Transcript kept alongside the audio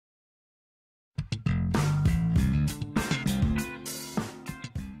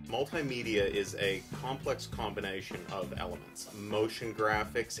Multimedia is a complex combination of elements. Motion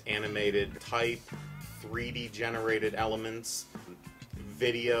graphics, animated type, 3D generated elements,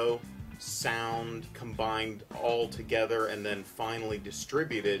 video, sound combined all together and then finally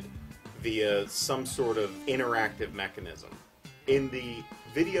distributed via some sort of interactive mechanism. In the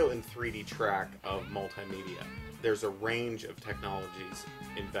video and 3D track of multimedia, there's a range of technologies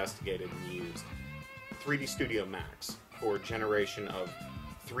investigated and used. 3D Studio Max for generation of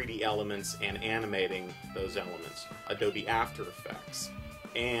 3D elements and animating those elements. Adobe After Effects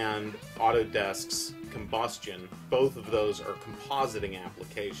and Autodesk's Combustion, both of those are compositing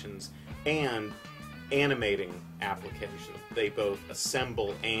applications and animating applications. They both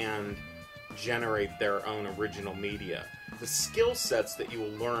assemble and generate their own original media. The skill sets that you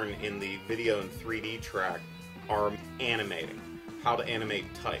will learn in the video and 3D track are animating. How to animate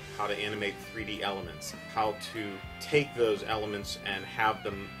type, how to animate 3D elements, how to take those elements and have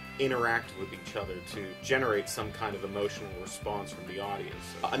them interact with each other to generate some kind of emotional response from the audience.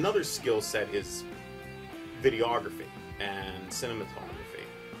 Another skill set is videography and cinematography.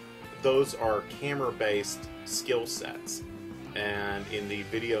 Those are camera-based skill sets, and in the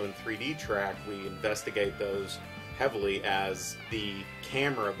video and 3D track we investigate those heavily as the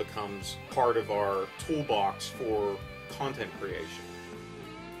camera becomes part of our toolbox for content creation.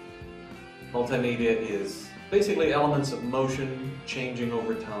 Multimedia is basically elements of motion changing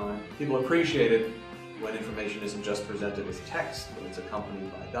over time. People appreciate it when information isn't just presented as text, but it's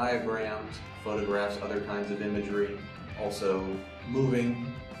accompanied by diagrams, photographs, other kinds of imagery, also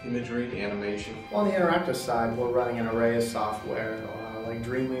moving imagery, animation. On the interactive side, we're running an array of software like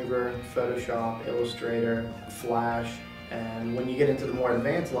Dreamweaver, Photoshop, Illustrator, Flash, and when you get into the more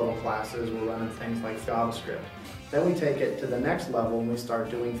advanced level classes, we're running things like JavaScript. Then we take it to the next level and we start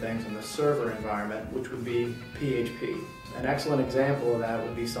doing things in the server environment, which would be PHP. An excellent example of that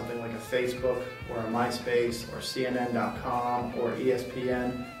would be something like a Facebook or a MySpace or CNN.com or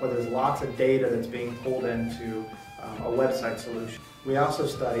ESPN, where there's lots of data that's being pulled into a website solution. We also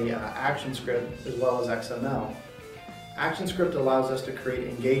study ActionScript as well as XML. ActionScript allows us to create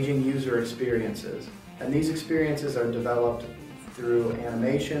engaging user experiences, and these experiences are developed through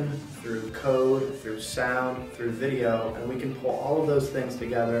animation, through code, through sound, through video, and we can pull all of those things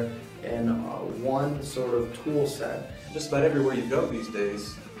together in one sort of tool set. Just about everywhere you go these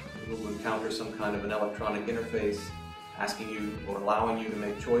days, you will encounter some kind of an electronic interface asking you or allowing you to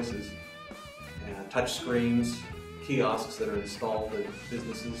make choices. Touch screens, kiosks that are installed at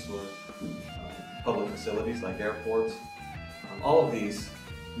businesses or public facilities like airports. All of these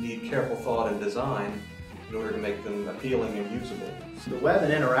need careful thought and design in order to make them appealing and usable. So the web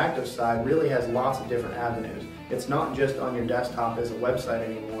and interactive side really has lots of different avenues. It's not just on your desktop as a website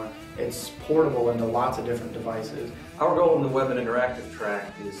anymore. It's portable into lots of different devices. Our goal in the web and interactive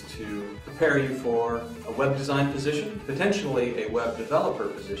track is to prepare you for a web design position, potentially a web developer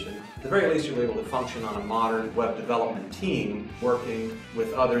position. At the very least, you'll be able to function on a modern web development team, working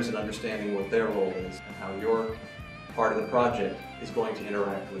with others and understanding what their role is and how your part of the project is going to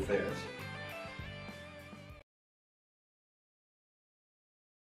interact with theirs.